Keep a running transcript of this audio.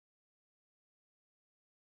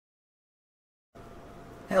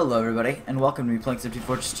Hello everybody, and welcome to me playing Sim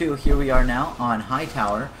Fortress 2. Here we are now on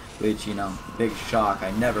Hightower, which, you know, big shock,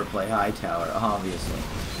 I never play Hightower, obviously.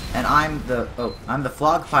 And I'm the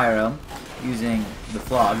Phlog Pyro, using the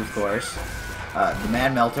Phlog, of course, the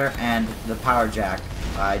Man Melter, and the Power Jack.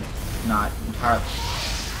 I'm not entirely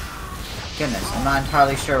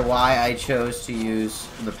sure why I chose to use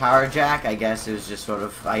the Power Jack. I guess it was just sort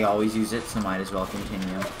of, I always use it, so might as well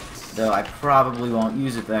continue. Though I probably won't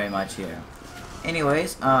use it very much here.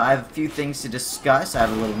 Anyways, I have a few things to discuss. I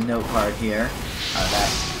have a little note card here.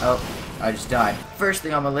 I just died. First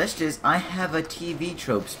thing on my list is I have a TV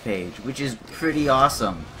tropes page, which is pretty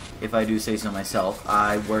awesome, if I do say so myself.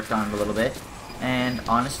 I worked on it a little bit, and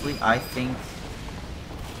honestly, I think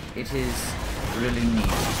it is really neat.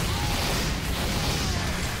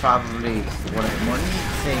 Probably one of the more neat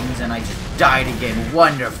things, and I just died again.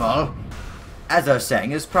 Wonderful! As I was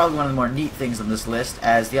saying, it's probably one of the more neat things on this list,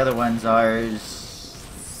 as the other ones are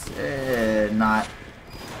not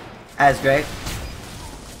as great.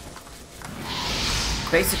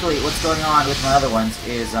 Basically, what's going on with my other ones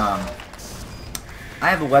is, I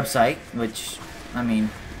have a website, which, I mean,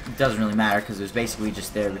 it doesn't really matter, because it was basically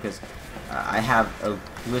just there because I have a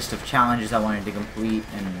list of challenges I wanted to complete,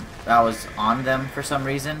 and I was on them for some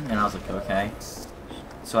reason, and I was like, okay.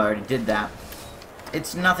 So I already did that.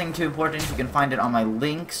 It's nothing too important. You can find it on my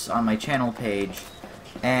links on my channel page.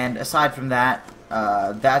 And aside from that,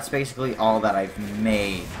 that's basically all that I've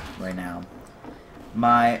made right now.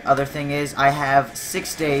 My other thing is I have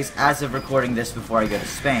 6 days as of recording this before I go to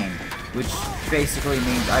Spain, which basically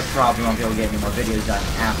means I probably won't be able to get any more videos done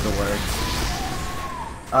afterwards.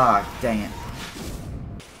 Ah, dang it.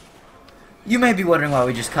 You may be wondering why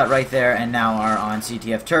we just cut right there and now are on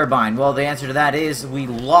CTF Turbine. Well, the answer to that is we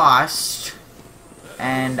lost,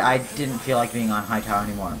 and I didn't feel like being on Hightower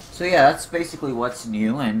anymore. So yeah, that's basically what's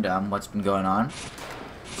new and what's been going on.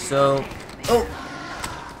 So,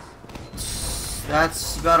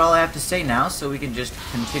 that's about all I have to say now, so we can just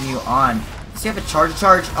continue on. Does he have a charge?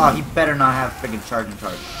 Oh, he better not have a freaking charge.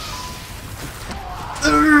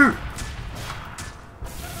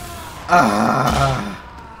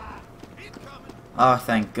 Oh,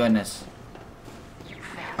 thank goodness.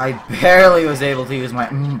 I barely was able to use my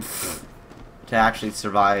to actually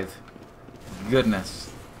survive. Goodness.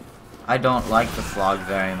 I don't like the Phlog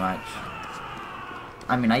very much.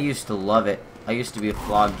 I mean, I used to love it. I used to be a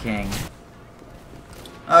Phlog king.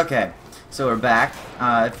 Okay, so we're back.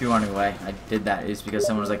 If you're wondering why I did that, is because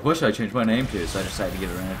someone was like, what should I change my name to? So I decided to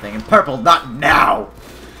give it a random thing. And purple, not now!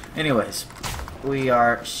 Anyways, we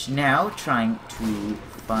are now trying to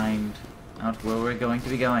find out where we're going to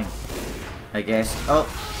be going, I guess. Oh,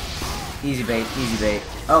 easy bait, easy bait.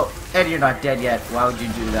 Oh, and you're not dead yet. Why would you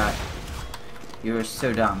do that? You're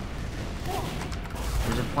so dumb.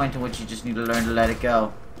 There's a point in which you just need to learn to let it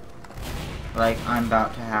go. Like, I'm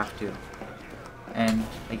about to have to. And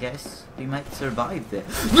I guess we might survive this.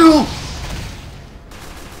 No!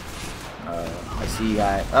 I see you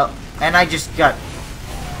guys. Oh, and I just got...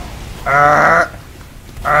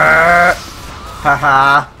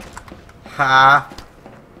 Haha. Ha.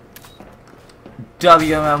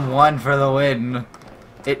 WMM1 for the win.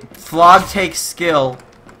 Phlog takes skill.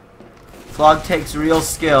 Phlog takes real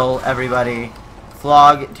skill, everybody.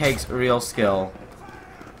 Phlog takes real skill.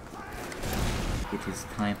 It is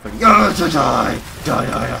time for you to die.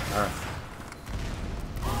 Die.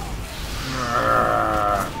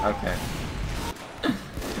 Okay.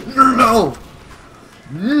 No!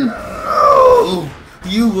 No!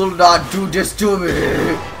 You will not do this to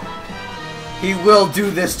me! He will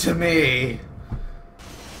do this to me!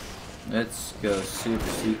 Let's go super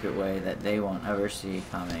secret way that they won't ever see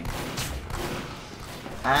coming.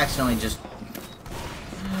 I accidentally just...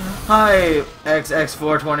 Hi,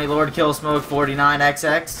 XX420 Lord Killsmoke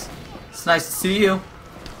 49XX. It's nice to see you.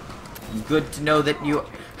 Good to know that you...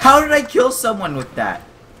 How did I kill someone with that?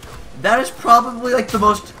 That is probably like the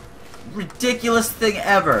most ridiculous thing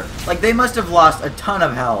ever. Like, they must have lost a ton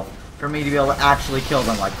of health for me to be able to actually kill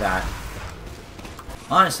them like that.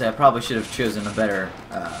 Honestly, I probably should have chosen a better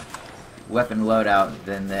weapon loadout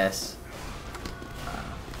than this.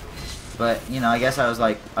 But, you know, I guess I was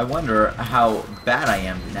like, I wonder how bad I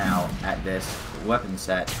am now at this weapon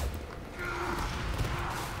set.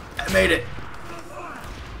 I made it!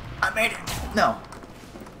 I made it! No.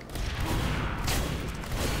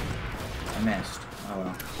 I missed. Oh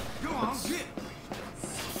well.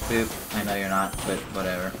 Boop. I know you're not, but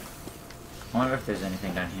whatever. I wonder if there's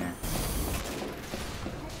anything down here.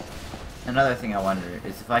 Another thing I wonder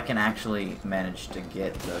is if I can actually manage to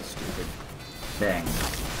get those stupid things.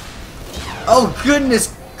 Oh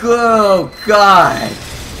goodness! Oh god!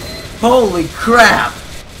 Holy crap!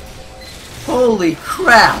 Holy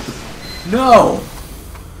crap! No!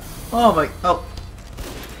 Oh my... Oh.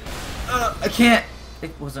 I can't...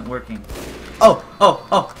 It wasn't working. Oh!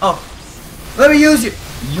 Let me use you!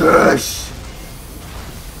 Yes!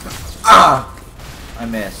 Ah! I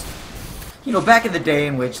missed. You know, back in the day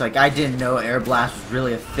in which, like, I didn't know Air Blast was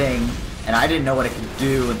really a thing, and I didn't know what it could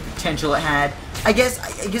do and the potential it had, I guess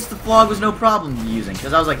the Phlog was no problem using,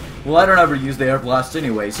 because I was like, well, I don't ever use the Air Blast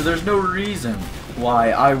anyway, so there's no reason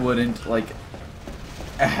why I wouldn't, like,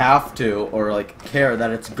 have to, or, like, care that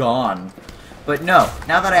it's gone. But no,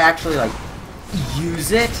 now that I actually, like,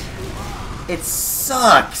 use it, it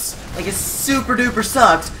sucks! Like, it super duper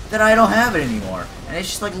sucks that I don't have it anymore. And it's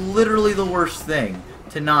just, like, literally the worst thing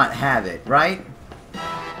to not have it, right?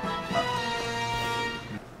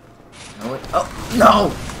 Oh,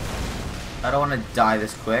 no! I don't want to die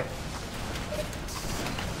this quick.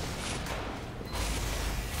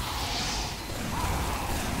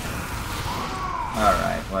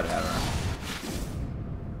 Alright, whatever.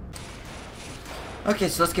 Okay,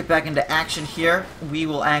 so let's get back into action here. We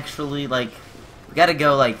will actually, like, we gotta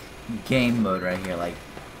go, like, game mode right here. Like,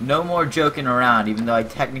 no more joking around, even though I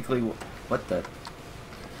technically... What the...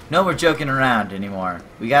 No more joking around anymore.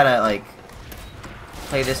 We gotta, like,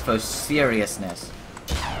 play this for seriousness.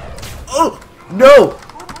 Oh! No!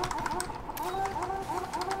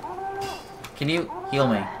 Can you heal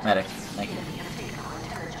me, medic? Thank you.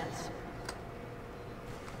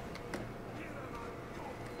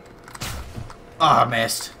 Ah, oh,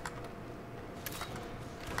 missed.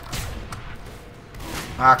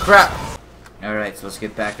 Ah, crap! Alright, so let's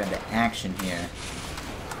get back into action here.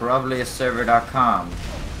 Probably a server.com.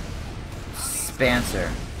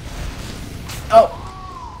 Spencer. Oh!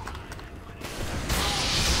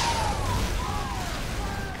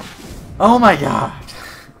 Oh my god!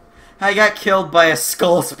 I got killed by a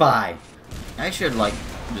skull spy! I should, like,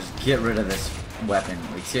 just get rid of this weapon.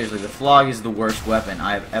 Like, seriously, the Phlog is the worst weapon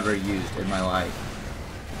I've ever used in my life.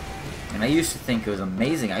 And I used to think it was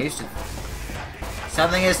amazing. I used to...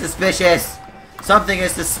 Something is suspicious! Something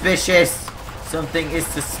is suspicious! Something is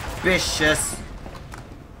suspicious!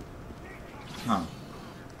 Huh.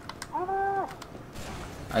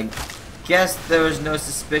 I guess there was no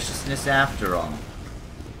suspiciousness after all.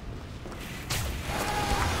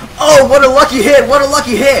 Oh, what a lucky hit! What a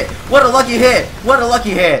lucky hit! What a lucky hit! What a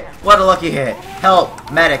lucky hit! What a lucky hit!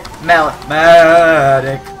 Help! Medic!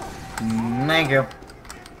 Medic! Thank you.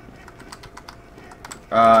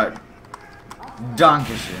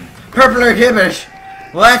 Dankeschön. Purpler Gibbish!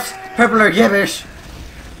 What? Purpler Gibbish!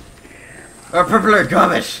 Or Purpler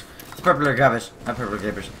Gubbish! It's Purpler Gubbish. Not Purpler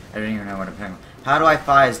Gibbish. I don't even know what I'm talking about. How do I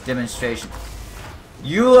fire his demonstration?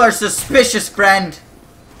 You are suspicious, friend!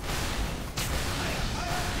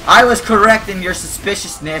 I was correct in your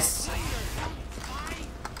suspiciousness.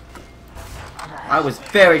 I was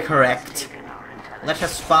very correct. Let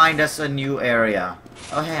us find us a new area.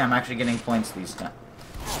 Oh hey, I'm actually getting points these times.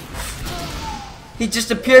 He just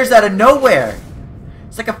appears out of nowhere.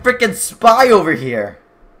 It's like a freaking spy over here.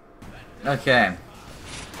 Okay.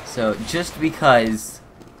 So, just because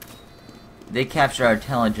they capture our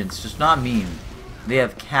intelligence does not mean they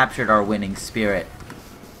have captured our winning spirit.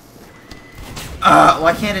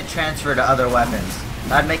 Why can't it transfer to other weapons?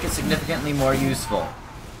 That'd make it significantly more useful.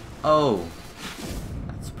 Oh.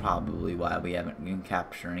 That's probably why we haven't been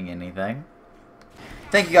capturing anything.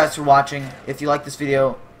 Thank you guys for watching. If you like this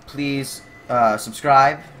video, please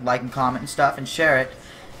subscribe, like and comment and stuff, and share it.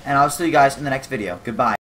 And I'll see you guys in the next video. Goodbye.